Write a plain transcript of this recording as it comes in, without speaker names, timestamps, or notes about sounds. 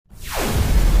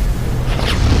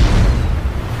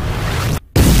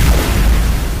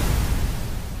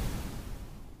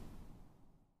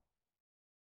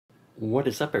What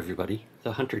is up, everybody?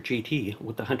 The HunterGT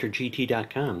with the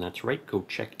HunterGT.com. That's right, go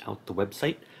check out the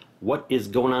website. What is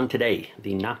going on today?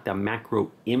 The Nokta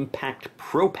Makro Impact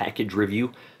Pro Package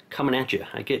review coming at you.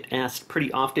 I get asked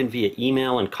pretty often via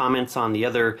email and comments on the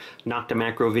other Nokta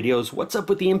Makro videos, what's up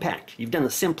with the Impact? You've done the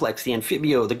Simplex, the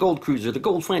Amphibio, the Gold Cruiser, the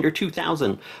Goldfinder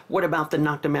 2000. What about the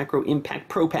Nokta Makro Impact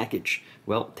Pro Package?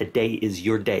 Well, today is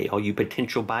your day. All you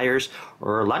potential buyers,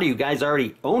 or a lot of you guys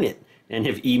already own it and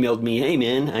have emailed me, hey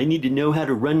man, I need to know how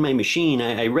to run my machine.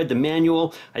 I read the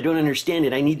manual, I don't understand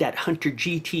it. I need that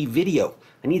HunterGT video.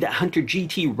 I need that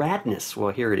HunterGT radness.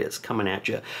 Well, here it is, coming at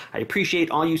you. I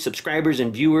appreciate all you subscribers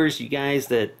and viewers, you guys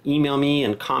that email me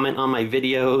and comment on my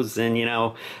videos, and you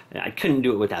know, I couldn't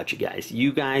do it without you guys.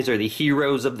 You guys are the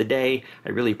heroes of the day.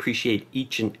 I really appreciate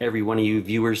each and every one of you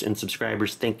viewers and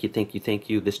subscribers. Thank you, thank you, thank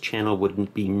you. This channel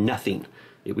wouldn't be nothing.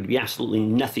 It would be absolutely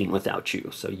nothing without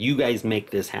you. So you guys make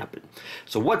this happen.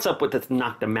 So what's up with the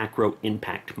Nokta Makro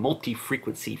Impact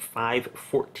multi-frequency 5,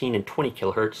 14, and 20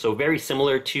 kilohertz? So very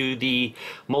similar to the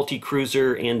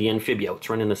multi-cruiser and the Amphibio. It's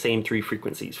running the same three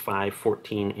frequencies, 5,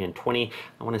 14, and 20.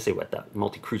 I want to say what the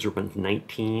multi-cruiser runs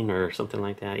 19 or something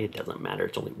like that. It doesn't matter.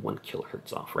 It's only 1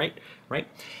 kilohertz off, right?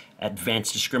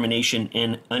 Advanced discrimination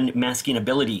and unmasking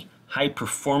ability. High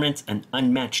performance and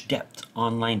unmatched depth.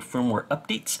 Online firmware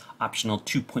updates. Optional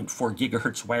 2.4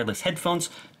 gigahertz wireless headphones.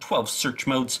 12 search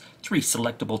modes. 3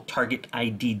 selectable target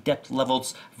ID depth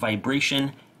levels.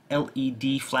 Vibration.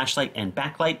 LED flashlight and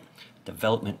backlight.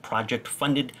 Development project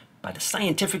funded by the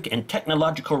Scientific and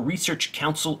Technological Research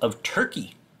Council of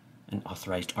Turkey. An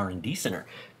authorized R&D center.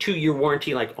 2-year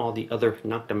warranty like all the other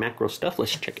Nokta Makro stuff.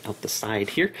 Let's check out the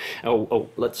side here.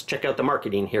 Let's check out the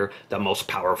marketing here. The most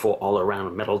powerful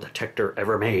all-around metal detector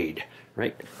ever made.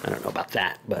 Right? I don't know about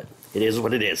that, but it is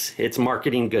what it is. It's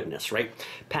marketing goodness, right?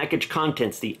 Package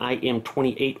contents, the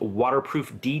IM28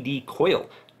 waterproof DD coil.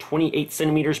 28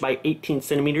 centimeters by 18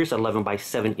 centimeters, 11 by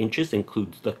 7 inches,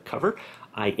 includes the cover.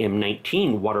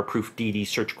 IM19 waterproof DD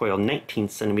search coil, 19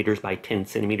 centimeters by 10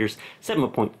 centimeters,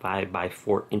 7.5 by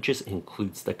 4 inches,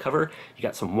 includes the cover. You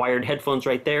got some wired headphones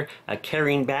right there, a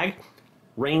carrying bag,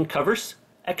 rain covers,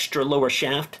 extra lower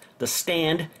shaft, the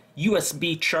stand,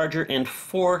 USB charger, and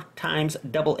 4 times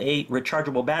AA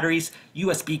rechargeable batteries,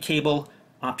 USB cable,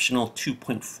 optional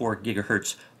 2.4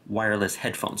 gigahertz wireless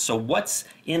headphones. So what's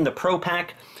in the Pro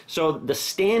Pack? So the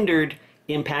standard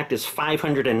Impact is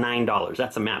 $509.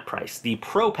 That's a MAP price. The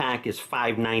Pro Pack is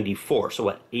 $594. So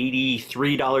what,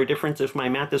 $83 difference if my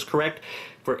math is correct?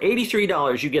 For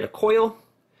 $83 you get a coil,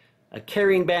 a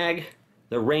carrying bag,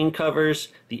 the rain covers,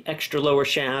 the extra lower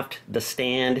shaft, the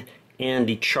stand, and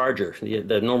the charger.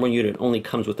 The normal unit only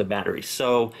comes with the battery.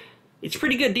 So it's a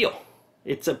pretty good deal.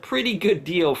 It's a pretty good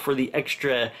deal for the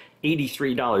extra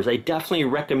 $83. I definitely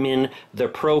recommend the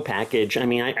Pro package. I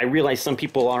mean, I realize some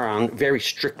people are on very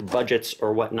strict budgets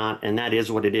or whatnot, and that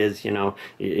is what it is. You know,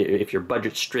 if your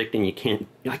budget's strict and I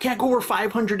can't go over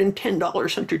 $510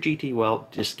 HunterGT, well,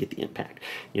 just get the Impact,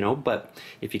 you know. But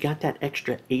if you got that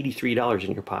extra $83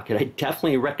 in your pocket, I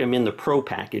definitely recommend the Pro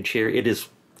package here. It is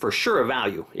for sure a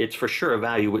value. It's for sure a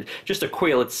value. Just a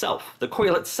coil itself. The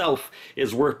coil itself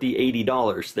is worth the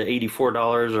 $80, the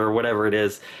 $84 or whatever it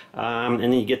is. And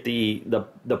then you get the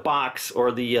box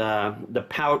or the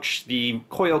pouch, the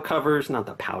coil covers, not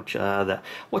the pouch,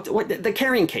 the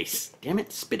carrying case. Damn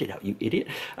it, spit it out, you idiot.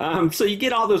 So you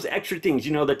get all those extra things.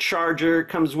 You know, the charger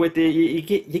comes with it. You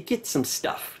get some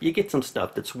stuff. You get some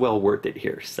stuff that's well worth it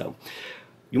here. So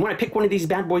you want to pick one of these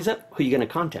bad boys up? Who are you going to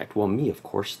contact? Well, me, of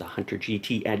course. The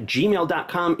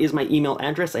HunterGT@gmail.com is my email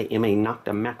address. I am a Nokta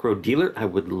Makro dealer. I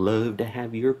would love to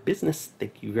have your business.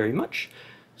 Thank you very much.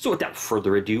 So without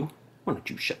further ado, why don't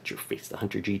you shut your face, the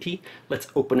HunterGT? Let's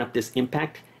open up this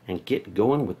Impact and get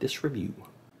going with this review.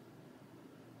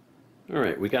 All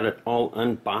right, we got it all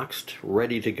unboxed,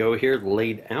 ready to go here,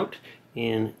 laid out,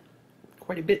 and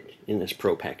quite a bit in this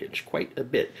Pro package. Quite a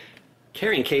bit.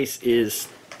 Carrying case is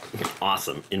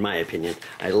awesome, in my opinion.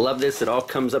 I love this. It all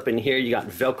comes up in here. You got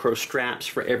Velcro straps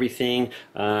for everything,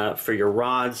 for your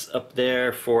rods up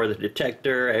there, for the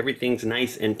detector. Everything's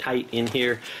nice and tight in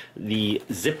here. The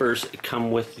zippers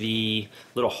come with the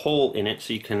little hole in it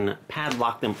so you can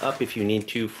padlock them up if you need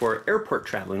to for airport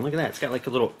traveling. Look at that. It's got like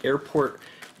a little airport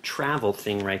travel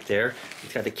thing right there.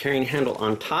 It's got the carrying handle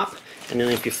on top, And then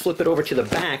if you flip it over to the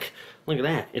back, look at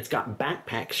that. It's got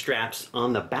backpack straps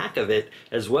on the back of it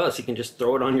as well, so you can just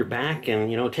throw it on your back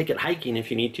and, you know, take it hiking if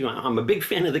you need to. I'm a big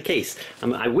fan of the case.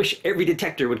 I wish every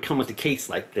detector would come with a case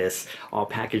like this, all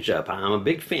packaged up. I'm a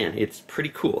big fan. It's pretty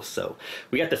cool. So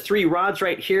we got the 3 rods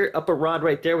right here, upper rod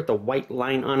right there with the white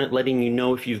line on it, letting you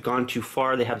know if you've gone too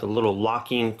far. They have the little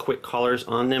locking quick collars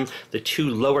on them. The 2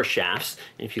 lower shafts,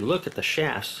 and if you look at the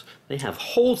shafts, they have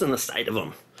holes in the side of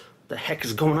them. The heck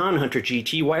is going on,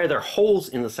 HunterGT? Why are there holes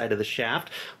in the side of the shaft?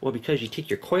 Well, because you take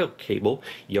your coil cable,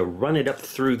 you run it up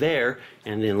through there,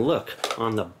 and then look,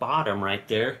 on the bottom right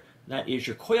there, that is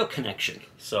your coil connection.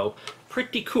 So,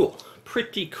 pretty cool.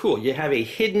 Pretty cool. You have a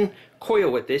hidden coil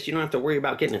with this. You don't have to worry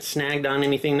about getting it snagged on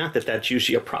anything. Not that that's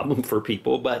usually a problem for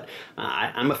people, but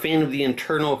I'm a fan of the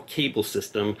internal cable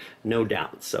system, no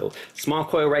doubt. So, small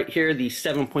coil right here, the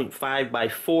 7.5 by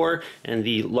 4, and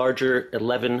the larger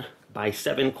 11 by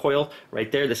 7 coil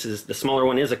right there. This is the smaller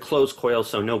one, is a closed coil,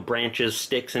 so no branches,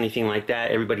 sticks, anything like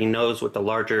that. Everybody knows with the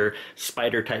larger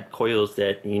spider type coils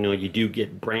that, you know, you do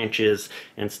get branches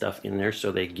and stuff in there, so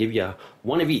they give you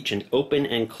one of each, an open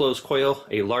and closed coil,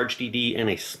 a large DD and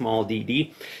a small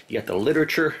DD. You got the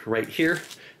literature right here.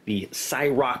 The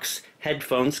Cyrox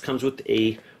headphones comes with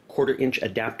a 1/4 inch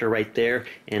adapter right there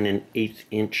and an 1/8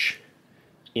 inch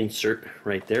insert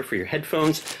right there for your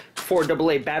headphones. 4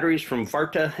 AA batteries from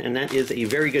Varta, and that is a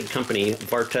very good company.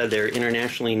 Varta, they're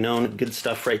internationally known, good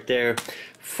stuff right there.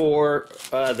 For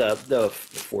the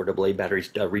 4 AA batteries,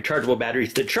 rechargeable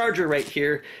batteries, the charger right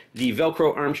here, the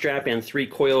Velcro arm strap, and 3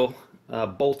 coil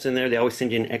bolts in there. They always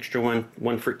send you an extra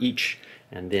one for each,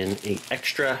 and then a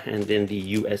extra, and then the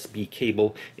USB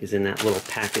cable is in that little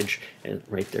package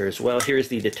right there as well. Here's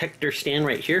the detector stand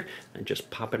right here. I just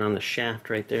pop it on the shaft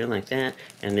right there like that,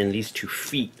 and then these 2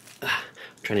 feet. I'm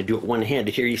trying to do it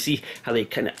one-handed here. You see how they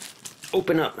kind of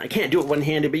open up. I can't do it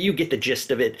one-handed, but you get the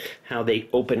gist of it, how they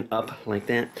open up like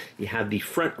that. You have the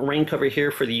front rain cover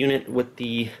here for the unit with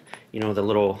the, you know, the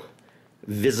little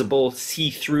visible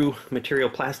see-through material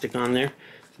plastic on there.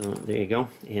 So there you go.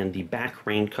 And the back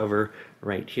rain cover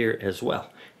right here as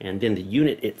well. And then the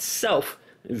unit itself,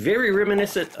 very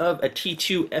reminiscent of a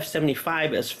T2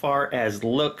 F75 as far as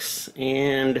looks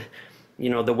and, you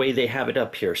know, the way they have it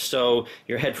up here. So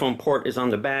your headphone port is on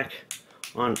the back,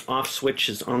 on off switch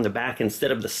is on the back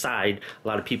instead of the side. A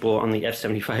lot of people on the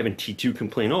F75 and T2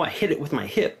 complain, oh, I hit it with my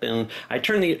hip and I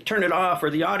turned it off, or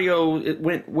the audio, it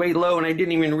went way low and I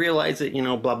didn't even realize it, you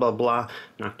know, blah blah blah.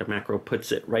 Nokta Makro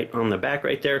puts it right on the back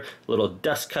right there. Little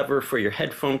dust cover for your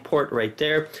headphone port right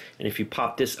there. And if you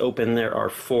pop this open, there are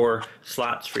 4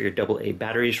 slots for your AA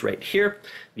batteries right here.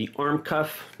 The arm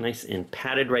cuff, nice and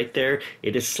padded right there.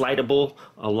 It is slidable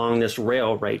along this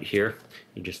rail right here.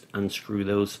 You just unscrew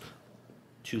those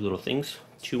 2 little things,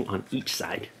 2 on each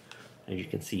side. As you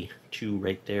can see, 2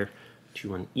 right there,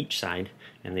 2 on each side,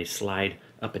 and they slide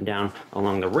up and down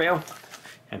along the rail.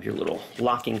 Have your little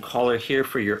locking collar here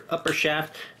for your upper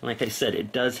shaft. And like I said,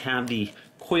 it does have the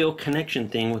coil connection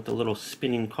thing with the little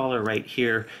spinning collar right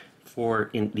here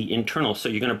for the internal. So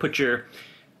you're going to put your,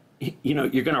 you know,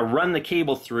 you're going to run the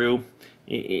cable through.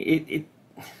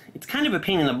 It's kind of a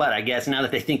pain in the butt, I guess, now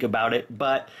that I think about it,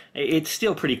 but it's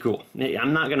still pretty cool.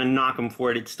 I'm not going to knock them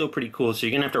for it. It's still pretty cool. So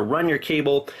you're going to have to run your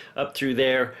cable up through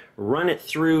there, run it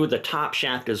through the top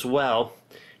shaft as well,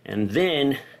 and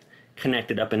then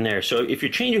connect it up in there. So if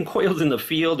you're changing coils in the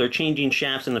field or changing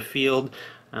shafts in the field,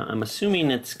 I'm assuming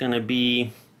it's going to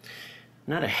be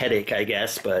not a headache, I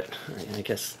guess, but I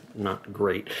guess not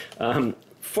great.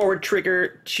 Forward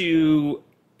trigger to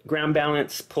ground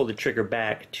balance, pull the trigger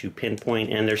back to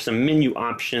pinpoint, and there's some menu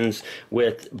options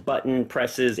with button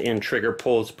presses and trigger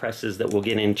pulls presses that we'll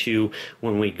get into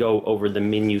when we go over the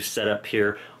menu setup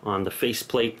here on the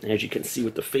faceplate. As you can see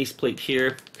with the faceplate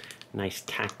here, nice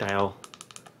tactile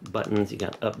buttons. You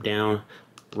got up, down,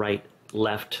 right,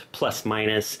 left, plus,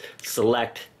 minus,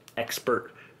 select,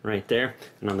 expert right there.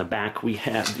 And on the back we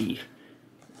have the,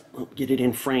 oh, get it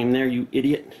in frame there, you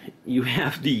idiot. You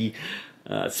have the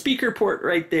speaker port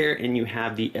right there, and you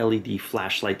have the LED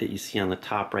flashlight that you see on the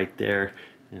top right there,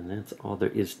 and that's all there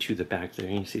is to the back there.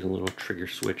 You see the little trigger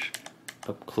switch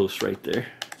up close right there.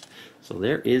 So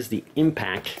there is the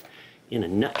Impact in a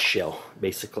nutshell,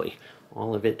 basically.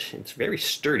 All of it. It's very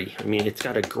sturdy. I mean, it's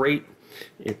got a great,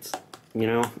 it's, you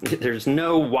know, there's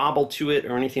no wobble to it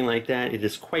or anything like that. It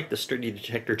is quite the sturdy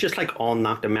detector, just like all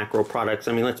Nokta Makro products.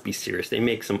 I mean, let's be serious. They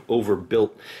make some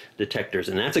overbuilt detectors,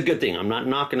 and that's a good thing. I'm not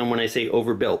knocking them when I say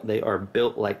overbuilt. They are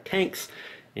built like tanks,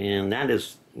 and that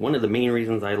is one of the main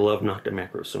reasons I love Nokta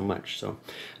Makro so much. So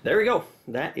there we go.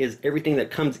 That is everything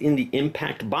that comes in the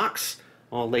Impact box,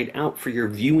 all laid out for your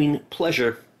viewing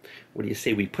pleasure. what do you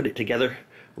say we put it together,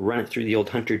 run it through the old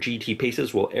HunterGT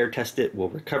paces, we'll air test it, we'll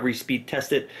recovery speed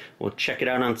test it, we'll check it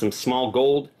out on some small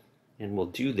gold, and we'll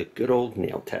do the good old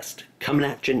nail test. Coming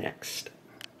at you next.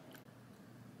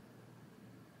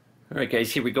 Alright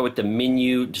guys, here we go with the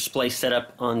menu display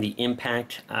setup on the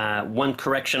Impact. One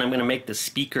correction I'm going to make, the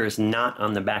speaker is not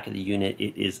on the back of the unit,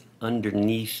 it is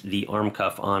underneath the arm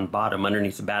cuff on bottom,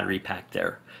 underneath the battery pack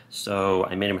there. So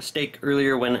I made a mistake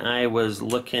earlier when I was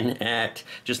looking at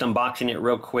just unboxing it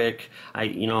real quick.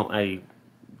 I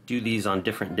do these on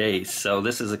different days, so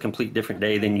this is a complete different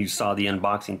day than you saw the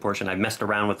unboxing portion. I messed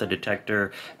around with the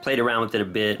detector, played around with it a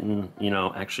bit, and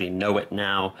actually know it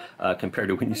now compared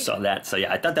to when you saw that. So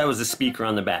yeah, I thought that was the speaker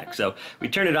on the back. So we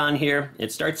turn it on here.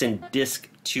 It starts in disc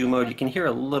 2 mode. You can hear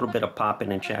a little bit of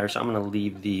popping and chatter, so I'm going to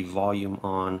leave the volume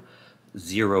on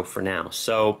 0 for now.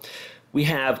 So we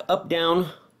have up, down,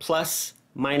 plus,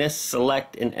 minus,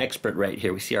 select, and expert right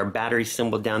here. We see our battery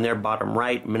symbol down there, bottom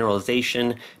right,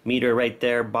 mineralization meter right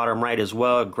there, bottom right as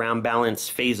well, ground balance,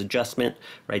 phase adjustment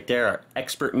right there, our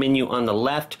expert menu on the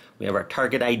left, we have our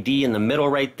target ID in the middle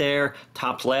right there,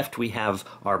 top left we have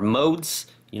our modes,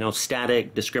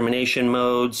 static, discrimination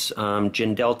modes,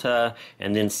 Gen Delta,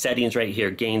 and then settings right here,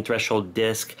 gain, threshold,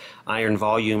 disc, iron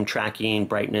volume, tracking,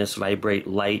 brightness, vibrate,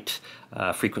 light,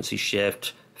 frequency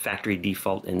shift, factory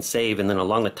default, and save. And then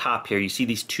along the top here you see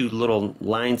these 2 little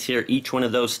lines here. Each one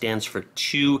of those stands for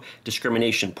 2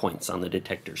 discrimination points on the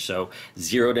detector. So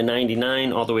 0 to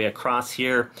 99 all the way across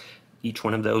here, each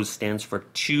one of those stands for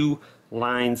 2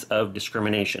 lines of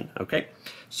discrimination. Okay,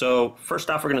 so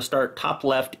first off we're going to start top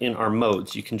left in our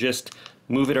modes. You can just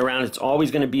move it around. It's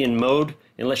always going to be in mode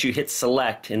unless you hit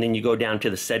select, and then you go down to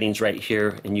the settings right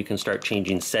here and you can start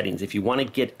changing settings. If you want to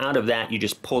get out of that, you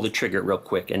just pull the trigger real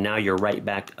quick and now you're right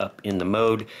back up in the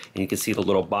mode, and you can see the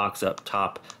little box up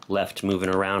top left moving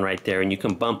around right there, and you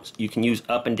can use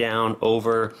up and down,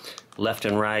 over, left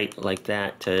and right like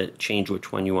that to change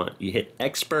which one you want. You hit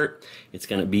expert, it's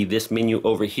going to be this menu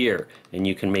over here, and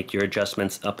you can make your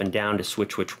adjustments up and down to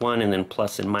switch which one, and then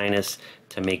plus and minus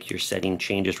to make your setting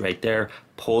changes right there.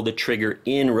 Pull the trigger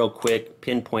in real quick,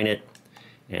 pinpoint it,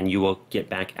 and you will get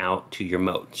back out to your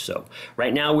mode. So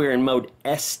right now we're in mode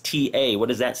STA. What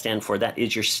does that stand for? That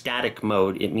is your static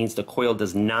mode. It means the coil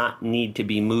does not need to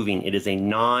be moving. It is a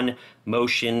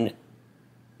non-motion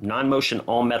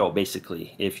all metal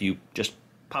basically. If you just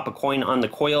pop a coin on the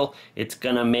coil, it's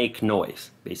gonna make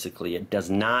noise basically.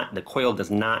 The coil does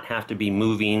not have to be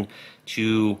moving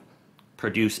to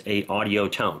produce a audio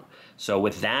tone. So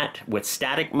with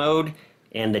static mode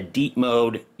and the deep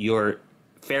mode, your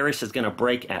ferrous is going to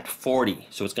break at 40.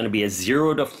 So it's going to be a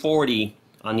 0 to 40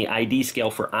 on the ID scale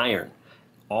for iron.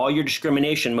 All your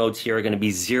discrimination modes here are going to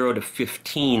be 0 to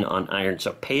 15 on iron.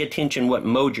 So pay attention what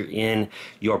mode you're in.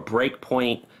 Your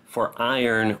breakpoint for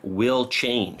iron will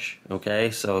change. Okay,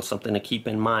 so something to keep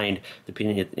in mind.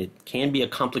 It can be a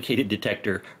complicated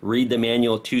detector. Read the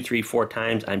manual 2, 3, 4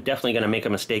 times. I'm definitely going to make a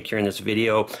mistake here in this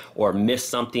video or miss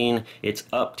something. It's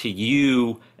up to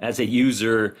you as a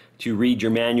user to read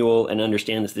your manual and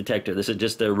understand this detector. This is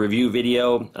just a review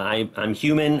video. I'm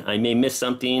human. I may miss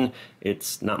something.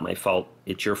 It's not my fault.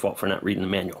 It's your fault for not reading the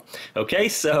manual. Okay,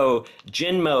 so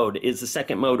Gen mode is the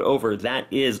second mode over. That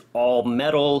is all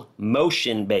metal,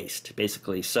 motion based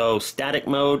basically. So static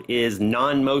mode is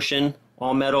non-motion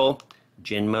all metal.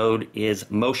 Gen mode is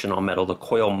motion all metal. The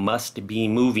coil must be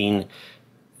moving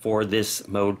for this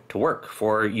mode to work,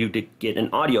 for you to get an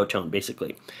audio tone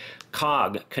basically.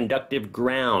 Cog, conductive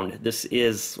ground. This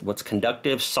is what's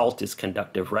conductive. Salt is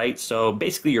conductive, right? So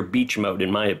basically your beach mode,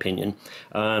 in my opinion.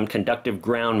 Conductive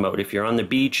ground mode. If you're on the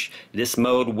beach, this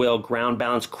mode will ground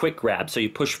balance quick grab. So you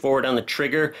push forward on the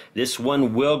trigger. This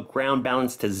one will ground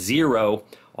balance to 0.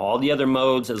 All the other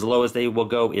modes, as low as they will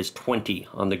go, is 20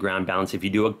 on the ground balance. If you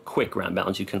do a quick ground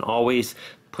balance, you can always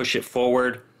push it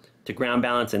forward to ground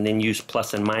balance and then use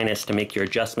plus and minus to make your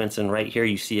adjustments. And right here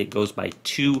you see it goes by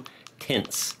 2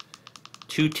 tenths.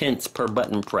 2 tenths per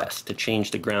button press to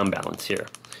change the ground balance here.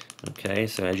 Okay,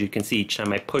 so as you can see, each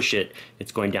time I push it,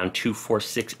 it's going down 2, 4,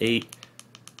 6, 8,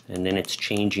 and then it's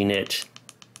changing it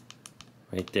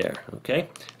right there. Okay,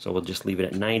 so we'll just leave it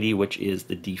at 90, which is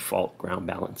the default ground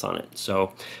balance on it.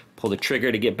 So pull the trigger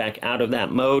to get back out of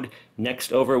that mode.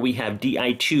 Next over we have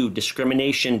DI2,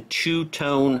 discrimination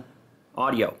 2-tone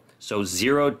audio. So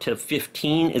 0 to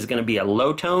 15 is going to be a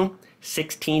low tone,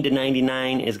 16 to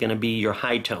 99 is going to be your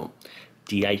high tone.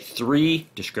 DI3,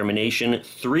 discrimination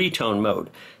 3-tone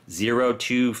mode. 0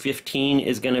 to 15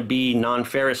 is going to be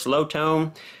non-ferrous low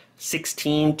tone.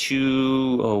 16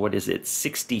 to,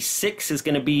 66 is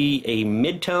going to be a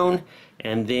mid-tone.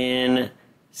 And then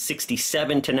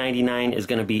 67 to 99 is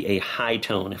going to be a high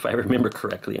tone, if I remember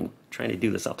correctly. I'm trying to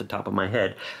do this off the top of my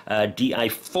head.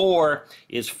 DI4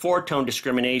 is 4-tone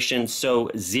discrimination, so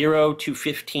 0 to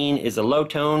 15 is a low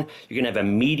tone. You're going to have a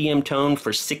medium tone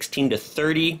for 16 to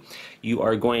 30. You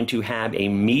are going to have a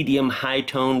medium high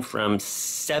tone from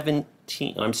 31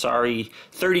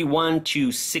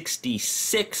 to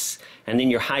 66, and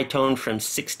then your high tone from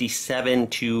 67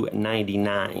 to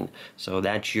 99. So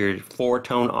that's your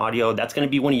 4-tone audio. That's going to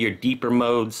be one of your deeper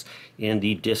modes in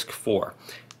the Disc 4.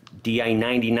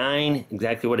 DI99,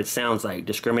 exactly what it sounds like.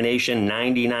 Discrimination,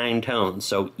 99 tones.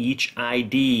 So each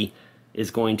ID is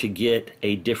going to get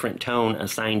a different tone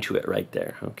assigned to it right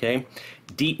there, okay?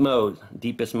 Deep mode,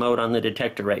 deepest mode on the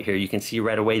detector right here. You can see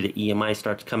right away the EMI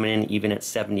starts coming in even at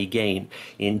 70 gain.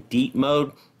 In deep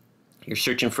mode, you're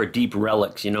searching for deep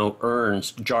relics, you know,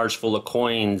 urns, jars full of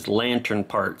coins, lantern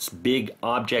parts, big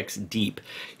objects deep.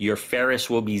 Your ferrous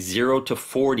will be 0 to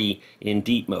 40 in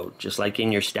deep mode, just like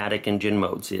in your static and gen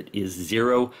modes. It is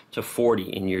 0 to 40.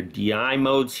 In your DI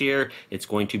modes here, it's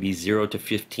going to be 0 to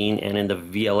 15, and in the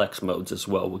VLX modes as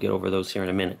well. We'll get over those here in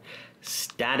a minute.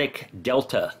 Static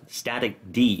delta, static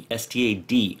D,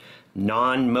 STAD.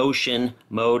 Non-motion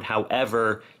mode,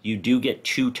 however, you do get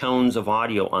 2 tones of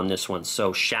audio on this one.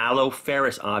 So shallow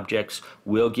ferrous objects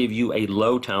will give you a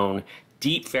low tone.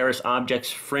 Deep ferrous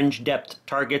objects, fringe depth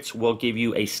targets will give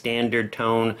you a standard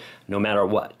tone no matter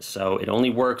what. So it only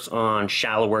works on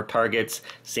shallower targets.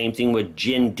 Same thing with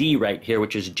Gen D right here,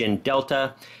 which is Gen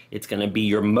Delta. It's going to be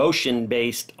your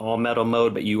motion-based all-metal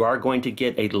mode, but you are going to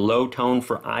get a low tone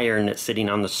for iron that's sitting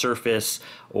on the surface,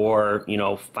 or, you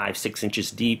know, 5-6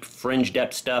 inches deep. Fringe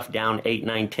depth stuff down 8,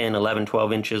 9, 10, 11,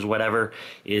 12 inches, whatever,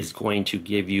 is going to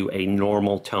give you a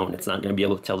normal tone. It's not going to be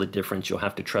able to tell the difference. You'll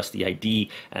have to trust the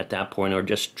ID at that point, or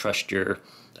just trust your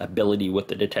ability with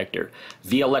the detector.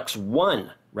 VLX1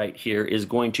 right here is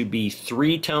going to be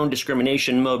 3-tone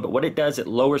discrimination mode, but what it does, it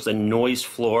lowers the noise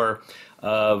floor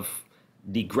of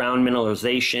the ground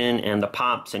mineralization and the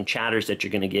pops and chatters that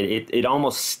you're going to get. It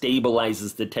almost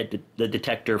stabilizes the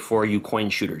detector for you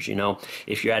coin shooters. You know,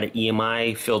 if you're at an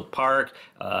EMI filled park,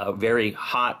 very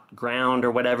hot ground or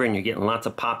whatever, and you're getting lots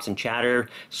of pops and chatter,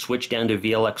 switch down to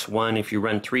VLX1 if you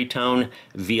run 3-tone.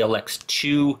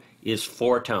 VLX2 is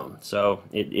 4-tone. So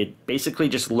it basically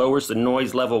just lowers the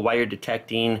noise level while you're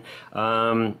detecting.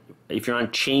 If you're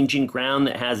on changing ground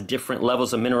that has different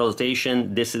levels of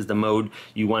mineralization, this is the mode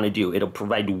you want to do. It'll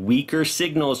provide weaker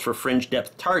signals for fringe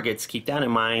depth targets. Keep that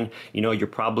in mind. You know, you're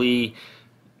probably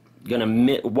going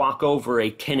to walk over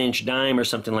a 10-inch dime or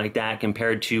something like that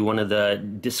compared to one of the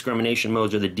discrimination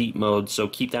modes or the deep modes. So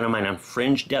keep that in mind. On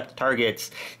fringe depth targets,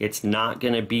 it's not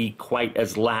going to be quite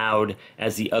as loud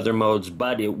as the other modes,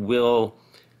 but it will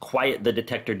quiet the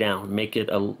detector down, make it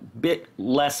a bit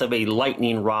less of a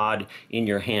lightning rod in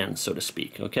your hand, so to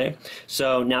speak, okay?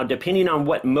 So now, depending on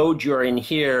what mode you're in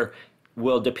here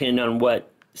will depend on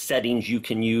what settings you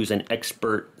can use and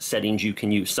expert settings you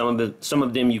can use. Some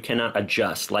of them you cannot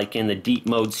adjust. Like in the deep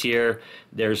modes here,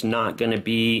 there's not going to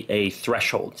be a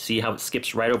threshold. See how it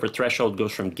skips right over threshold,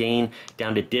 goes from gain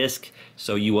down to disc.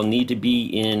 So you will need to be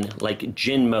in like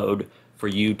gen mode for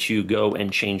you to go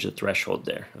and change the threshold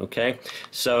there, okay?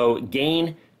 So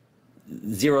gain,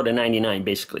 0 to 99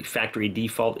 basically. Factory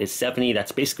default is 70.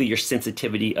 That's basically your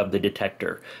sensitivity of the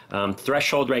detector.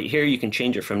 Threshold right here, you can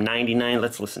change it from 99.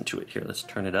 Let's listen to it here. Let's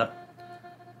turn it up.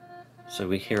 So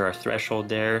we hear our threshold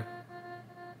there.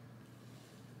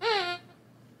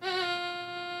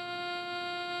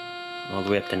 All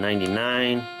the way up to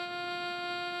 99.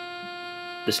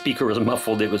 The speaker was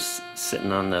muffled. It was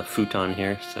sitting on the futon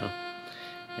here, so.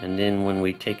 And then when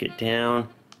we take it down,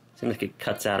 it seems like it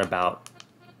cuts out about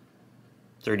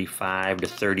 35 to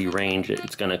 30 range.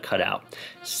 It's going to cut out.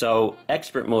 So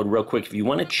expert mode, real quick, if you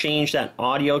want to change that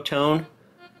audio tone,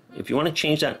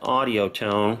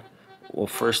 well,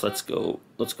 first let's go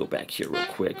back here real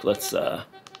quick. Let's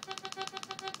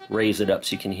raise it up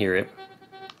so you can hear it.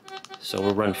 So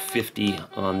we'll run 50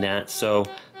 on that. So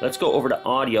let's go over to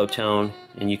audio tone,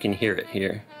 and you can hear it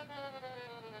here.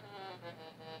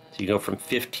 So you go from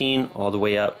 15 all the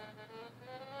way up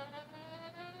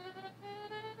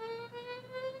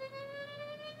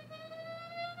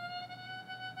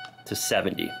to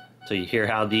 70. So you hear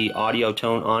how the audio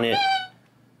tone on it.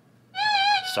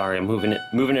 Sorry, I'm moving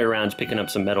it around, it's picking up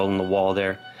some metal in the wall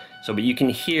there. So, but you can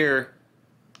hear.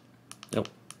 Oh,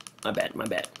 my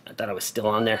bad. I thought I was still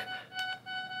on there.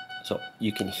 So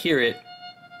you can hear it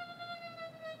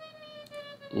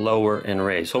lower and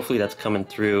raise. Hopefully that's coming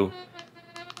through.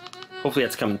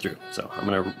 So I'm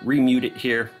going to remute it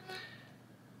here.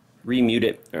 Remute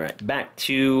it. All right, back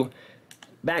to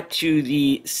back to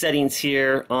the settings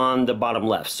here on the bottom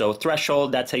left. So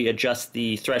threshold, that's how you adjust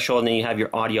the threshold, and then you have your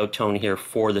audio tone here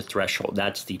for the threshold.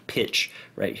 That's the pitch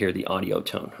right here, the audio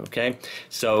tone, okay?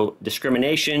 So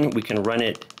discrimination, we can run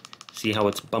it, see how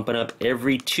it's bumping up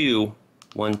every 2,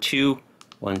 1, 2,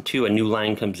 1, 2, a new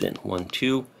line comes in, 1,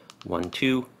 2, 1,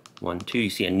 2, 1, 2. You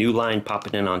see a new line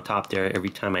popping in on top there every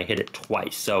time I hit it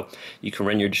twice. So you can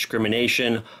run your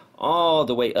discrimination all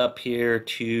the way up here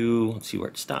to, let's see where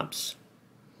it stops.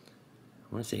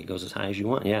 I want to say it goes as high as you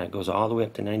want. Yeah, it goes all the way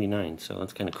up to 99, so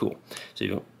that's kind of cool. So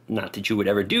you don't, not that you would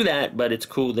ever do that, but it's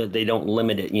cool that they don't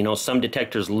limit it. You know, some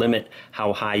detectors limit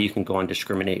how high you can go on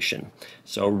discrimination.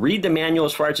 So read the manual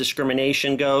as far as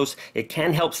discrimination goes. It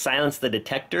can help silence the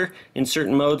detector in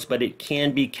certain modes, but it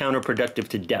can be counterproductive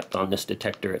to depth on this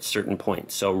detector at certain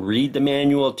points. So read the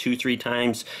manual 2-3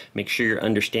 times. Make sure you're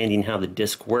understanding how the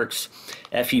disc works.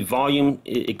 FE volume,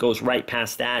 it goes right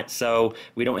past that. So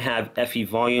we don't have FE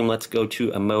volume. Let's go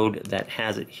to a mode that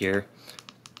has it here.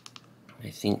 I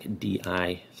think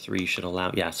DI3 should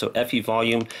allow, yeah, so FE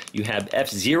volume, you have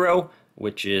F0,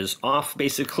 which is off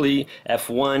basically,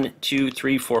 F1, 2,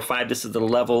 3, 4, 5, this is the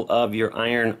level of your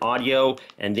iron audio,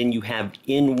 and then you have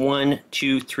in 1,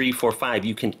 2, 3, 4, 5,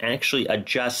 you can actually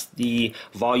adjust the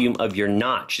volume of your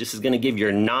notch. This is going to give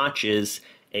your notches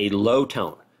a low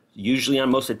tone. Usually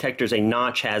on most detectors, a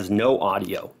notch has no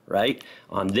audio, right?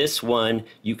 On this one,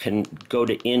 you can go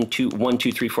to in 1,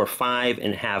 2, 3, 4, 5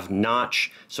 and have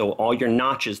notch. So all your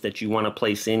notches that you want to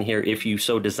place in here, if you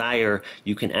so desire,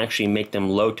 you can actually make them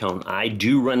low tone. I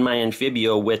do run my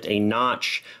Amphibio with a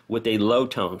notch with a low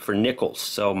tone for nickels.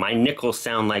 So my nickels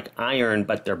sound like iron,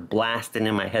 but they're blasting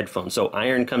in my headphones. So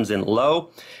iron comes in low,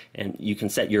 and you can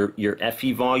set your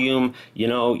FE volume, you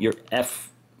know, your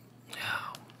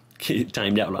it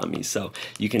timed out on me. So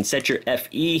you can set your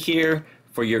FE here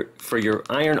for your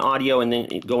iron audio, and then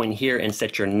go in here and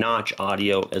set your notch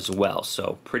audio as well.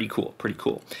 So pretty cool, pretty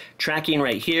cool. Tracking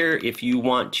right here, if you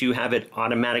want to have it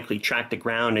automatically track the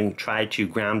ground and try to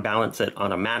ground balance it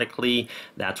automatically,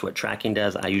 that's what tracking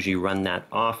does. I usually run that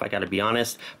off, I gotta be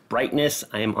honest. Brightness,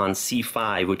 I am on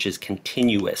C5, which is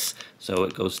continuous. So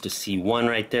it goes to C1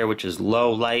 right there, which is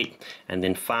low light, and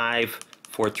then 5,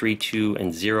 4, 3, 2,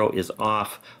 and 0 is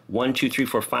off. 1, 2, 3,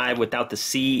 4, 5, without the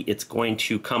C, it's going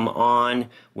to come on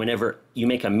whenever you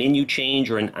make a menu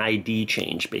change or an ID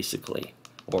change, basically,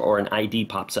 or an ID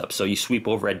pops up. So you sweep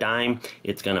over a dime,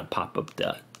 it's going to pop up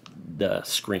the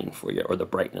screen for you, or the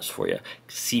brightness for you.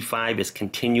 C5 is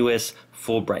continuous,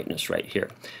 full brightness right here.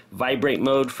 Vibrate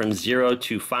mode from 0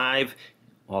 to 5,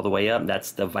 all the way up,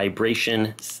 that's the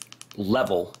vibration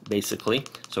level basically.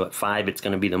 So at 5 it's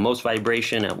going to be the most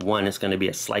vibration, at 1 it's going to be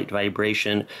a slight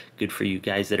vibration. Good for you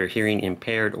guys that are hearing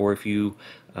impaired, or if you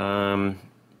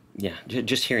yeah,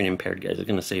 just hearing impaired guys. I was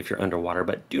going to say if you're underwater,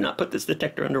 but do not put this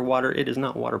detector underwater. It is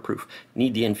not waterproof.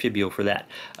 Need the Amphibio for that.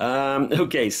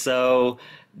 Okay, so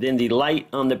then the light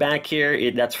on the back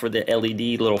here, that's for the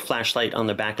LED little flashlight on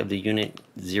the back of the unit.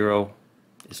 0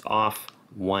 is off,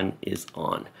 1 is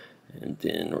on. And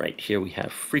then right here we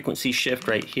have frequency shift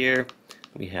right here.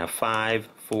 We have 5,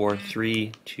 4,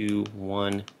 3, 2,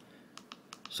 1.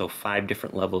 So 5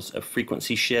 different levels of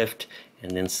frequency shift.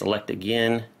 And then select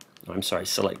again. Oh, I'm sorry,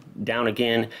 select down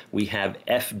again. We have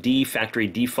FD, factory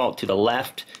default, to the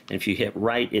left. And if you hit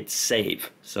right, it's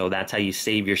save. So that's how you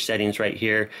save your settings right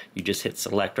here. You just hit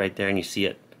select right there and you see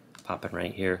it popping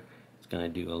right here. It's going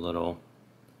to do a little,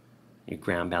 your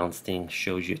ground balance thing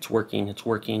shows you it's working, it's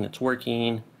working, it's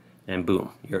working. And boom,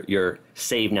 you're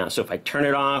saved now. So if I turn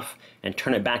it off and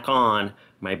turn it back on,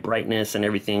 my brightness and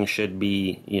everything should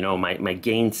be, you know, my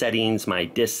gain settings, my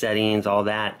disc settings, all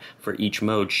that for each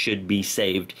mode should be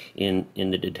saved in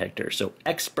the detector. So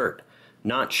expert,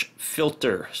 notch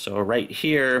filter. So right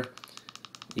here,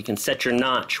 you can set your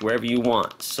notch wherever you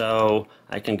want. So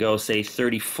I can go say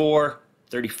 34,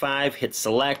 35, hit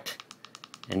select.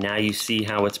 And now you see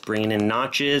how it's bringing in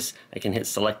notches. I can hit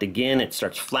select again, it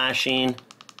starts flashing.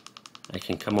 I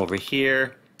can come over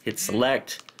here, hit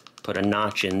select, put a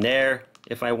notch in there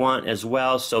if I want as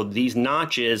well. So these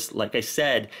notches, like I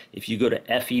said, if you go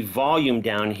to FE volume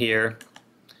down here,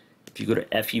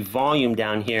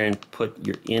 and put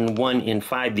your in 1, in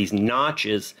 5, these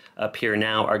notches up here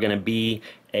now are going to be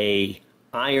a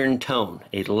iron tone,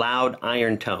 a loud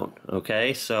iron tone.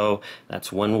 Okay, so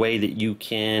that's one way that you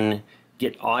can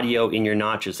get audio in your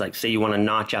notches. Like say you want to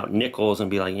notch out nickels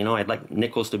and be like, you know, I'd like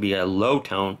nickels to be a low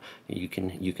tone. You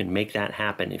can make that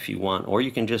happen if you want, or you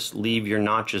can just leave your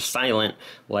notches silent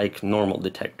like normal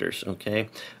detectors. Okay,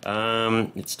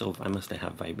 it's still, I must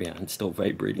have vibrating. Yeah, it's still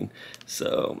vibrating.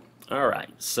 So all right,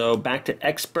 so back to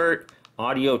expert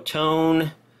audio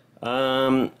tone.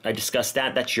 I discussed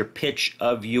that. That's your pitch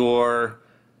of your...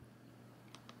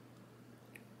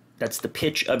 That's the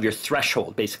pitch of your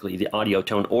threshold, basically, the audio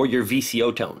tone, or your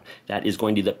VCO tone. That is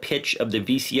going to be the pitch of the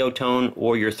VCO tone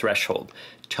or your threshold.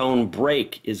 Tone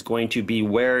break is going to be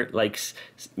where, like,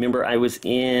 remember I was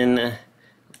in,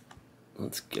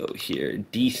 let's go here,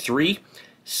 D3.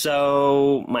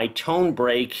 So my tone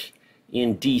break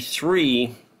in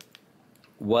D3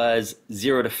 was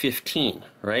 0 to 15,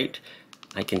 right?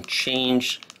 I can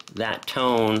change that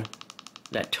tone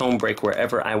break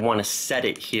wherever I want to set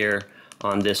it here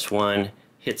on this one,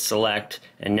 hit select,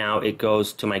 and now it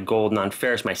goes to my gold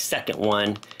non-ferrous, my second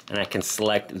one, and I can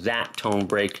select that tone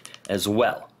break as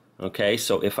well. Okay,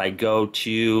 so if I go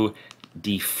to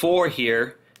D4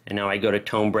 here, and now I go to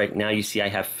tone break, now you see I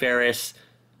have ferrous,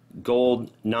 gold,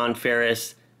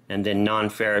 non-ferrous, and then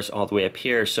non-ferrous all the way up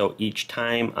here. So each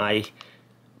time I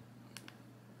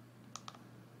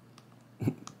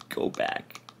go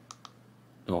back,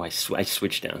 oh, I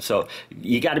switched down. So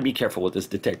you got to be careful with this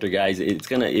detector, guys. It's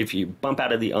gonna, if you bump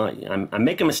out of the I'm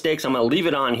making mistakes. I'm gonna leave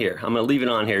it on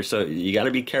here. So you got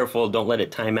to be careful. Don't let it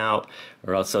time out,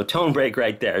 or else. So tone break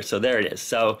right there. So there it is.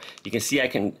 So you can see I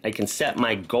can set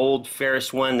my gold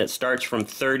ferrous one that starts from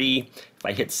 30. If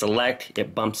I hit select,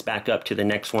 it bumps back up to the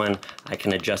next one. I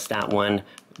can adjust that one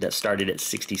that started at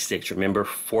 66. Remember,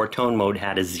 4-tone mode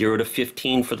had a 0 to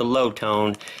 15 for the low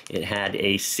tone. It had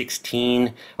a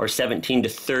 16 or 17 to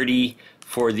 30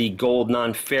 for the gold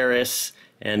non-ferrous,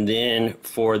 and then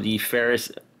for the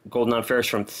ferrous, gold non-ferrous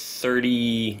from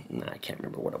 30, I can't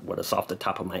remember what is off the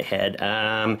top of my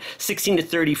head. 16 to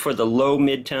 30 for the low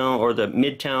mid-tone or the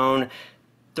mid-tone,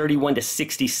 31 to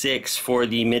 66 for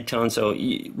the mid-tone. So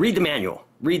read the manual.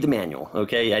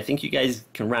 Okay? I think you guys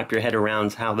can wrap your head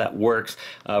around how that works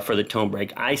for the tone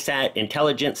break. ISAT,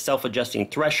 intelligent self-adjusting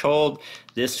threshold.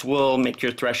 This will make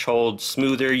your threshold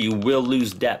smoother. You will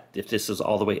lose depth if this is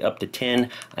all the way up to 10.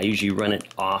 I usually run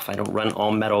it off. I don't run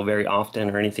all metal very often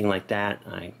or anything like that.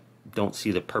 I don't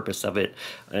see the purpose of it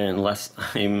unless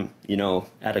I'm, you know,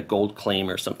 at a gold claim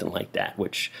or something like that,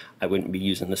 which I wouldn't be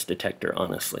using this detector,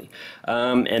 honestly.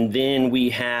 And then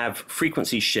we have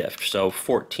frequency shift, so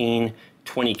 14,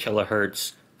 20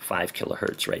 kilohertz, 5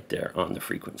 kilohertz right there on the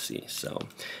frequency. So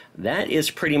that is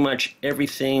pretty much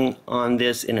everything on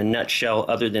this in a nutshell,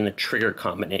 other than a trigger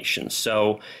combination.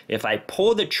 So if I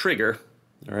pull the trigger,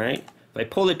 all right, if I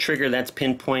pull the trigger, that's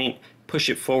pinpoint. Push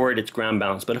it forward, it's ground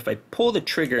balanced. But if I pull the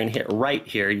trigger and hit right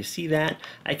here, you see that?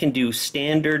 I can do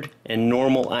standard and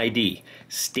normal ID.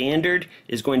 Standard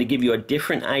is going to give you a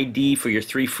different ID for your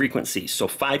 3 frequencies. So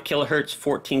 5 kilohertz,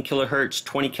 14 kilohertz,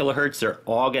 20 kilohertz, they're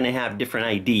all going to have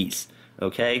different IDs.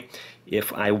 Okay?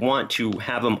 If I want to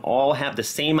have them all have the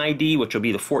same ID, which will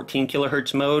be the 14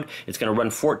 kilohertz mode, it's going to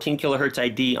run 14 kilohertz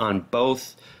ID on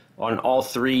all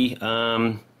 3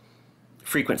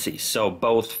 frequencies. So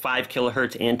both 5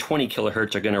 kilohertz and 20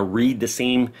 kilohertz are going to read the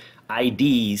same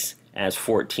IDs as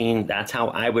 14. That's how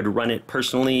I would run it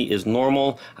personally, is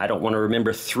normal. I don't want to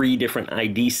remember 3 different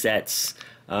ID sets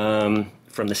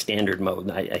from the standard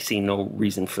mode. I see no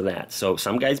reason for that. So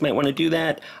some guys might want to do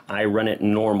that. I run it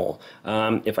normal.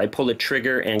 If I pull the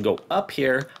trigger and go up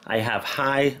here, I have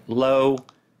high, low,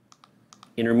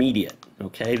 intermediate.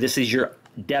 Okay, this is your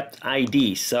depth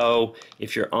ID. So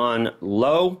if you're on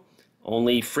low,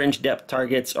 only fringe depth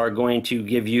targets are going to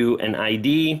give you an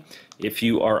ID. If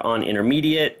you are on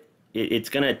intermediate, it's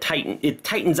going to tighten. It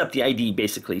tightens up the ID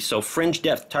basically. So fringe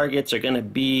depth targets are going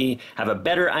to have a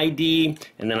better ID,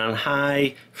 and then on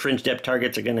high, fringe depth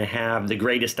targets are going to have the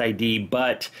greatest ID.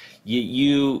 But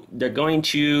they're going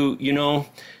to, you know,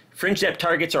 fringe depth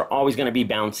targets are always going to be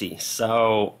bouncy.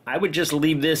 So I would just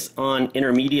leave this on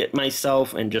intermediate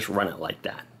myself and just run it like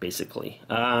that, basically.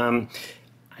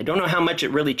 I don't know how much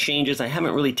it really changes. I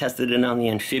haven't really tested it on the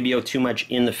Amphibio too much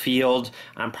in the field.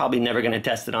 I'm probably never going to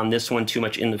test it on this one too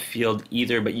much in the field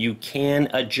either, but you can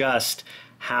adjust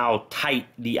how tight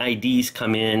the IDs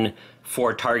come in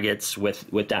for targets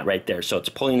with that right there. So it's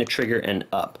pulling the trigger and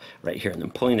up right here, and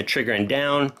then pulling the trigger and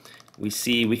down. We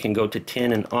see we can go to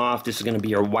 10 and off. This is going to be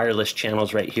your wireless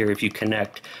channels right here if you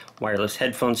connect wireless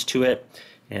headphones to it.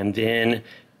 And then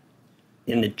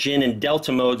in the Gin and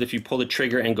Delta modes, if you pull the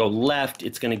trigger and go left,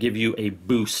 it's going to give you a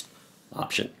boost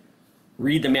option.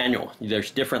 Read the manual.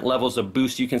 There's different levels of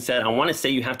boost you can set. I want to say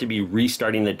you have to be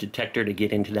restarting the detector to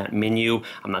get into that menu.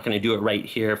 I'm not going to do it right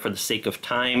here for the sake of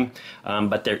time,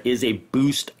 but there is a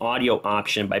boost audio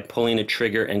option by pulling the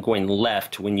trigger and going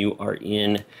left when you are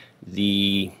in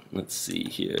the, let's see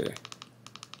here,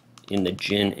 in the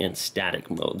Gin and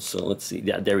static mode. So let's see,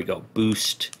 yeah, there we go,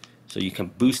 boost So you can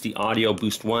boost the audio,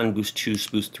 boost 1, boost 2,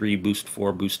 boost 3, boost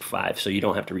 4, boost 5. So you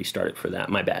don't have to restart it for that,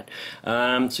 my bad.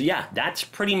 So yeah, that's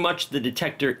pretty much the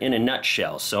detector in a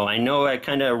nutshell. So I know I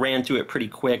kind of ran through it pretty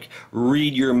quick.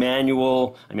 Read your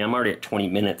manual. I mean, I'm already at 20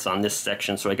 minutes on this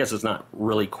section, so I guess it's not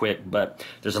really quick, but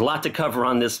there's a lot to cover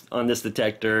on this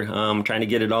detector. Trying to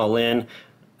get it all in.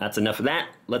 That's enough of that.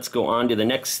 Let's go on to the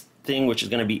next thing, which is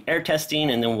going to be air testing,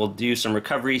 and then we'll do some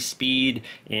recovery speed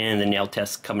and the nail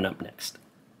test coming up next.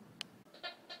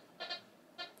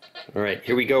 Alright,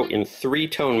 here we go in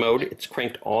 3-tone mode. It's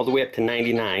cranked all the way up to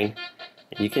 99.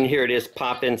 And you can hear it is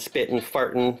popping, spitting,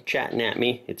 farting, chatting at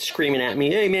me. It's screaming at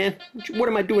me, hey man, what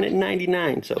am I doing at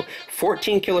 99? So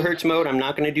 14 kilohertz mode. I'm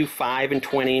not going to do 5 and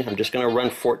 20. I'm just going to run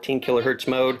 14 kilohertz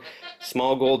mode.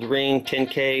 Small gold ring,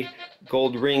 10K.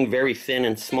 Gold ring, very thin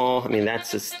and small. I mean,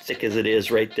 that's as thick as it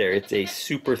is right there. It's a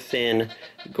super thin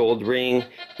gold ring.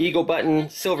 Eagle button,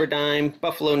 silver dime,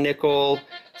 buffalo nickel,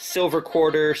 silver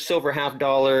quarter, silver half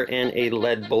dollar, and a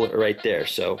lead bullet right there.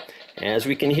 So as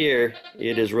we can hear,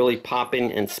 it is really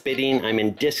popping and spitting. I'm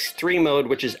in disc 3 mode,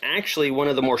 which is actually one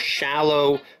of the more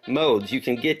shallow modes. You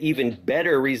can get even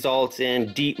better results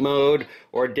in deep mode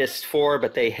or disc 4,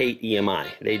 but they hate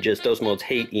EMI. Those modes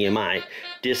hate EMI.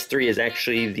 Disc 3 is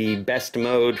actually the best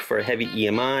mode for heavy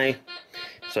EMI.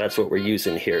 So that's what we're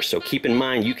using here. So keep in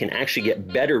mind, you can actually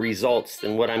get better results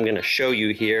than what I'm going to show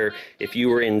you here if you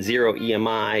were in 0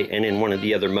 EMI and in one of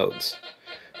the other modes.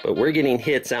 But we're getting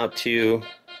hits out to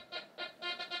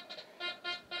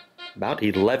about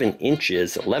 11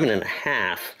 inches, 11 and a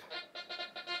half.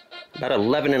 About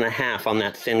 11 and a half on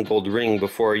that thin gold ring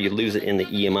before you lose it in the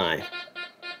EMI.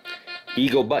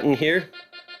 Eagle button here.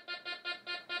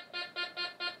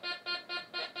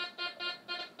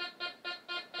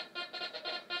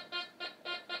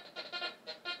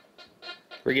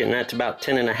 We're getting that to about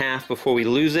 10 and a half before we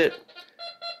lose it.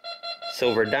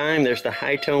 Silver dime, there's the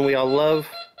high tone we all love.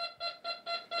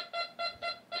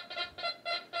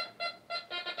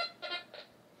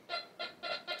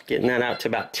 Getting that out to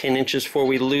about 10 inches before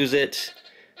we lose it.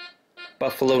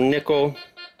 Buffalo nickel.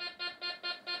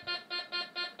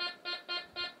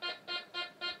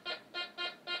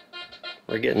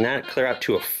 We're getting that clear out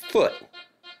to a foot.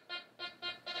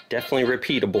 Definitely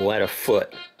repeatable at a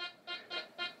foot.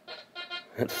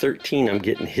 At 13 I'm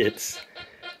getting hits.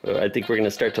 I think we're going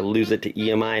to start to lose it to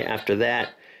EMI after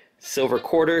that. Silver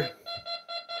quarter.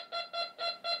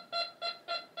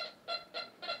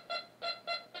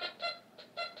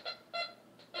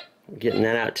 We're getting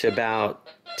that out to about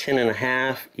 10 and a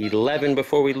half, 11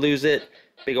 before we lose it.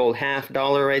 Big old half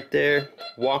dollar right there.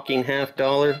 Walking half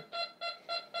dollar.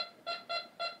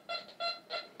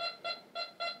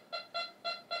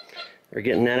 We're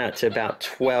getting that out to about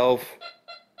 12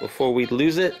 before we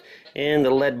lose it. And the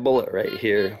lead bullet right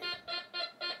here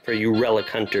for you relic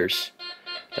hunters.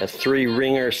 A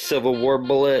 3-ringer Civil War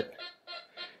bullet.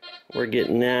 We're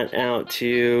getting that out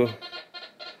to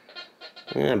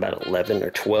about 11 or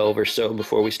 12 or so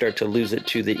before we start to lose it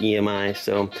to the EMI.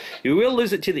 So you will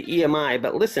lose it to the EMI,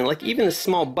 but listen, like even the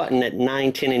small button at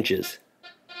 9-10 inches.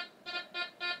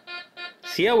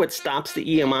 See how it stops the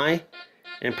EMI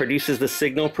and produces the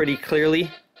signal pretty clearly?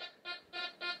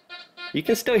 You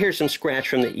can still hear some scratch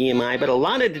from the EMI, but a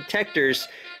lot of detectors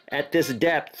at this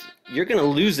depth, you're going to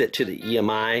lose it to the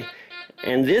EMI,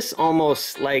 and this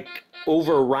almost like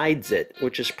overrides it,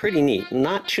 which is pretty neat.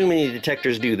 Not too many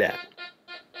detectors do that.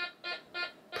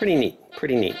 Pretty neat,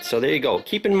 pretty neat. So there you go.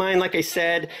 Keep in mind, like I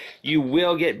said, you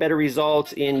will get better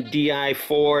results in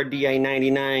DI4,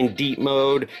 DI99, deep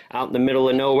mode, out in the middle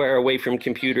of nowhere, away from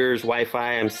computers,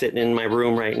 Wi-Fi. I'm sitting in my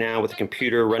room right now with a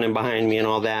computer running behind me and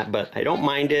all that, but I don't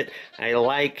mind it. I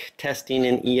like testing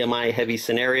in EMI heavy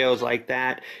scenarios like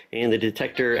that, and the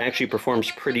detector actually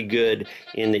performs pretty good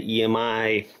in the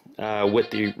EMI with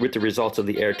the results of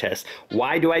the air test.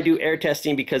 Why do I do air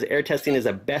testing? Because air testing is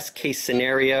a best case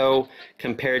scenario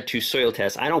compared to soil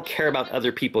tests. I don't care about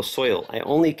other people's soil. I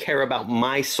only care about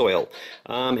my soil.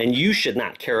 And you should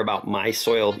not care about my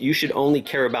soil. You should only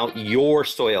care about your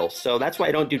soil. So that's why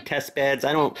I don't do test beds.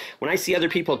 When I see other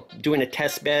people doing a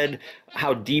test bed,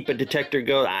 how deep a detector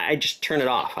goes, I just turn it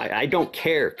off. I don't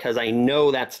care, because I know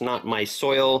that's not my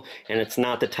soil and it's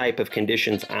not the type of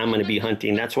conditions I'm going to be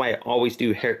hunting. That's why I always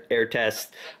do air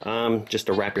tests, just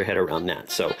to wrap your head around that.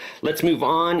 So let's move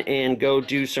on and go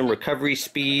do some recovery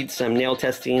speed, some nail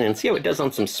testing, and see how it does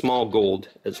on some small gold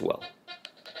as well.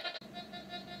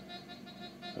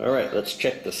 Alright, let's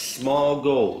check the small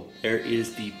gold. There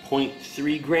is the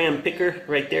 0.3 gram picker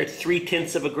right there,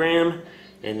 3/10 of a gram.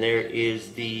 And there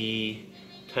is the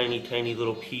tiny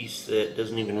little piece that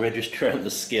doesn't even register on the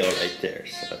scale right there.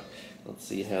 So Let's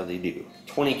see how they do.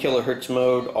 20 kilohertz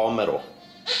mode, all metal.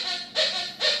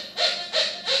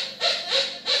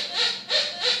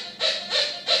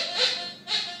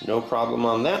 No problem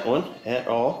on that one at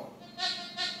all.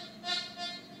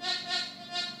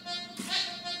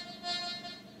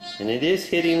 And it is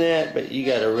hitting that, but you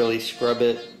gotta really scrub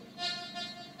it.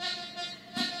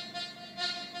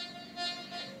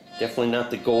 Definitely not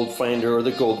the Gold Finder or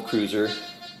the Gold Cruiser.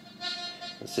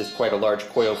 This is quite a large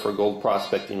coil for gold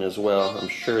prospecting as well. I'm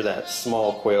sure that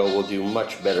small coil will do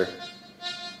much better.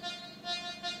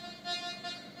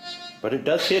 But it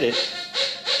does hit it.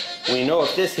 We know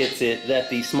if this hits it, that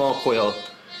the small coil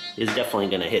is definitely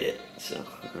going to hit it. So,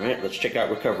 alright, let's check out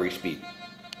recovery speed.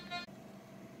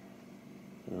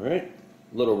 Alright,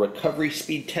 little recovery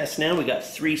speed test now. We got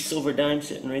 3 silver dimes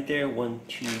sitting right there. 1,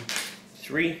 2,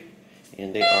 3.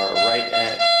 And they are right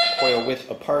at coil width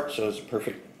apart, so it's a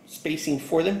perfect spacing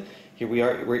for them. Here we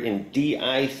are, we're in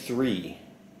DI3.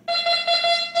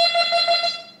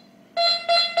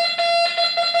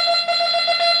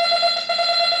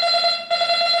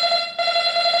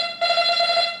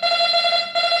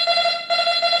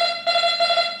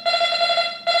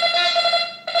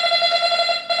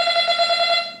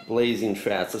 Blazing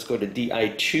fast. Let's go to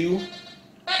DI2.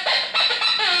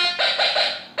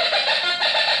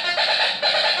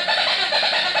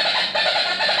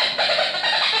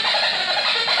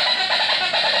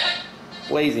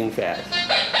 Blazing fast.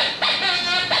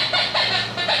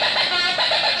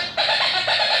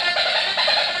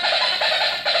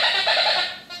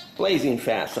 Blazing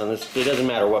fast on this. It doesn't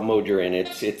matter what mode you're in.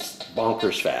 It's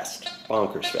bonkers fast.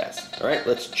 Bonkers fast. All right,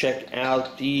 let's check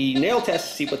out the nail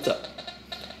test. See what's up.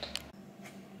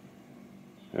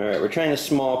 All right, we're trying a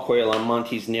small coil on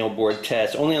Monty's nail board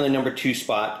test, only on the number 2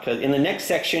 spot, because in the next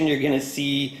section you're going to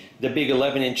see the big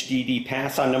 11-inch DD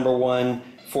pass on number 1,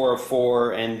 4 of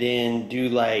 4, and then do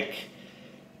like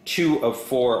 2 of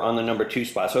 4 on the number 2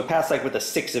 spot. So it passed like with a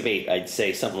 6 of 8, I'd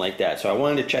say, something like that. So I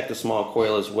wanted to check the small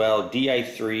coil as well.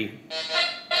 DI3.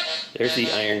 There's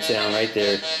the iron sound right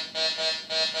there.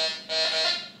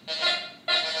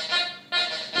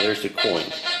 There's the coin.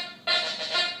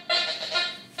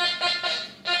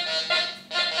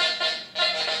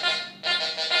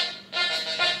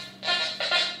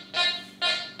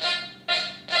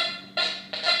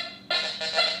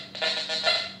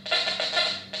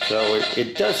 So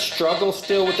it does struggle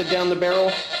still with the down the barrel.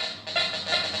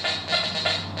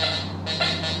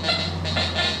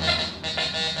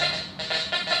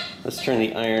 Let's turn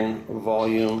the iron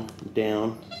volume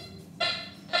down.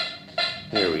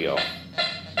 There we go.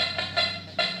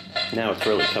 Now it's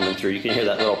really coming through. You can hear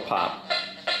that little pop.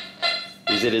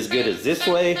 Is it as good as this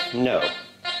way? No.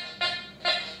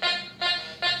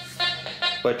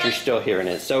 But you're still hearing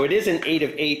it. So it is an 8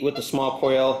 of 8 with the small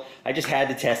coil. I just had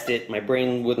to test it. My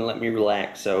brain wouldn't let me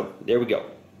relax, so there we go.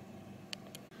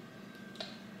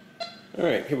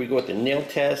 Alright, here we go with the nail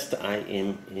test. I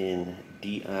am in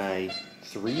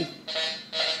DI3.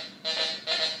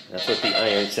 That's what the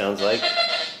iron sounds like.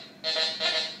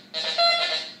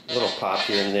 A little pop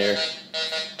here and there.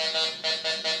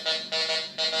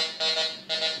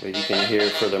 But you can hear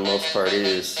for the most part it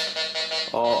is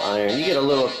all iron. You get a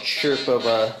little chirp of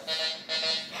a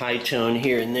high tone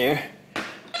here and there.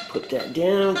 Put that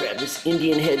down, grab this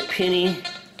Indian head penny,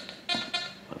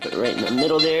 pop it right in the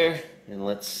middle there, and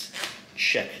let's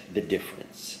check the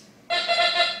difference.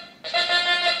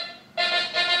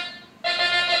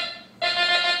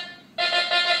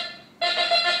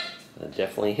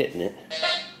 Definitely hitting it.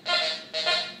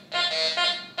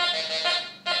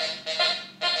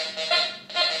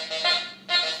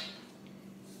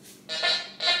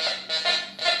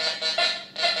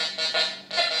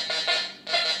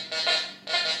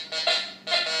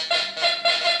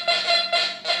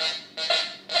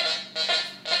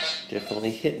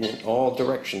 Definitely hitting it all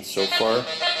directions so far.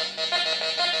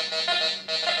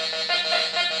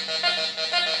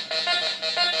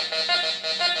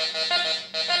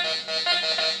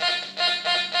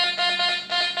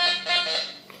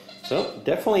 So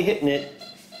definitely hitting it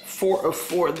 4 of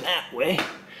 4 that way.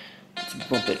 Let's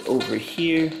bump it over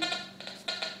here.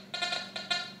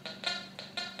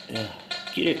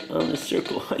 Get it on the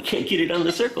circle. I can't get it on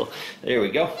the circle. There we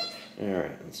go. All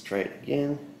right, let's try it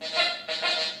again.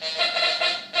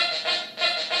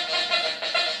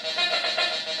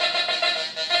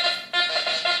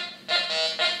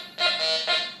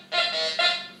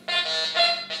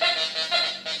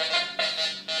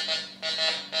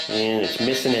 And it's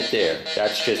missing it there.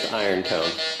 That's just iron tone.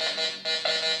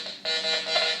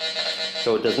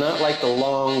 So it does not like the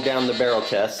long down the barrel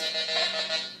test.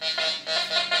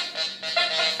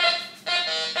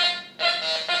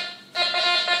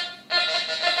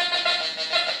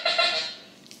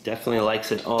 definitely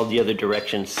likes it all the other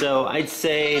directions. So I'd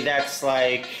say that's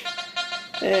like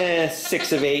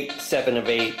 6 of 8, 7 of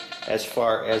 8 as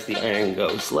far as the iron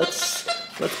goes. Let's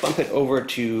bump it over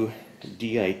to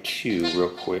Di2 real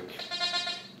quick.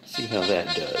 See how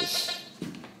that does.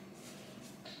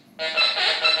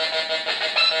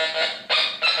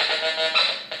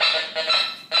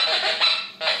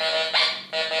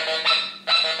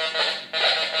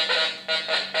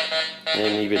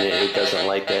 And even it doesn't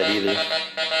like that either.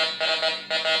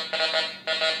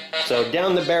 So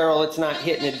down the barrel, it's not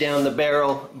hitting it down the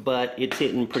barrel, but it's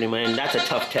hitting pretty much, and that's a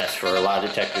tough test for a lot of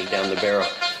detectors down the barrel.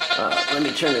 Let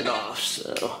me turn it off.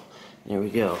 So there we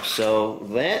go. So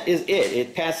that is it.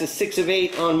 It passes 6 of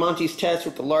 8 on Monty's test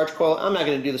with the large coil. I'm not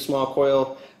going to do the small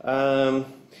coil.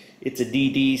 It's a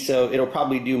DD, so it'll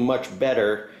probably do much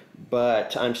better,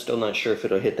 but I'm still not sure if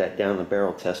it'll hit that down the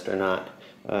barrel test or not.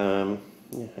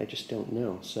 Yeah, I just don't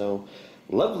know. So,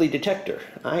 lovely detector.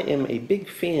 I am a big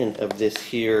fan of this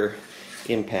here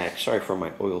impact. Sorry for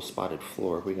my oil spotted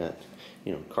floor. We got,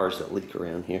 you know, cars that leak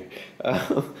around here.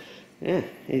 Yeah,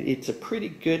 it's a pretty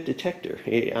good detector.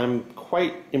 I'm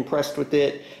quite impressed with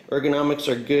it. Ergonomics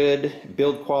are good.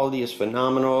 Build quality is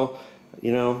phenomenal.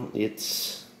 You know,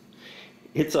 it's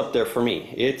up there for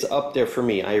me. It's up there for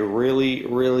me. I really,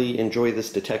 really enjoy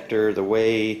this detector. The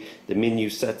way the menu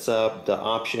sets up, the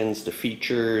options, the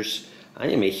features. I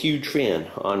am a huge fan,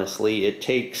 honestly. It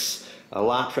takes a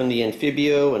lot from the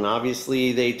Amphibio, and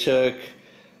obviously they took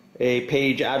a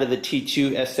page out of the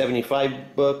T2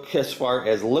 S75 book as far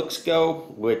as looks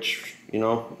go, which, you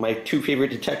know, my two favorite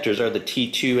detectors are the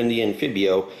T2 and the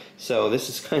Amphibio. So this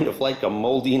is kind of like a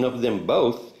molding of them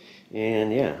both.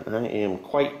 And yeah, I am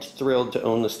quite thrilled to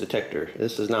own this detector.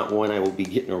 This is not one I will be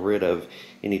getting rid of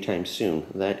anytime soon.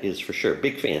 That is for sure.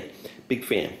 Big fan. Big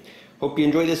fan. Hope you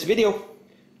enjoy this video.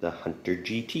 The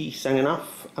HunterGT signing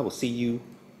off. I will see you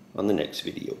on the next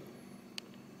video.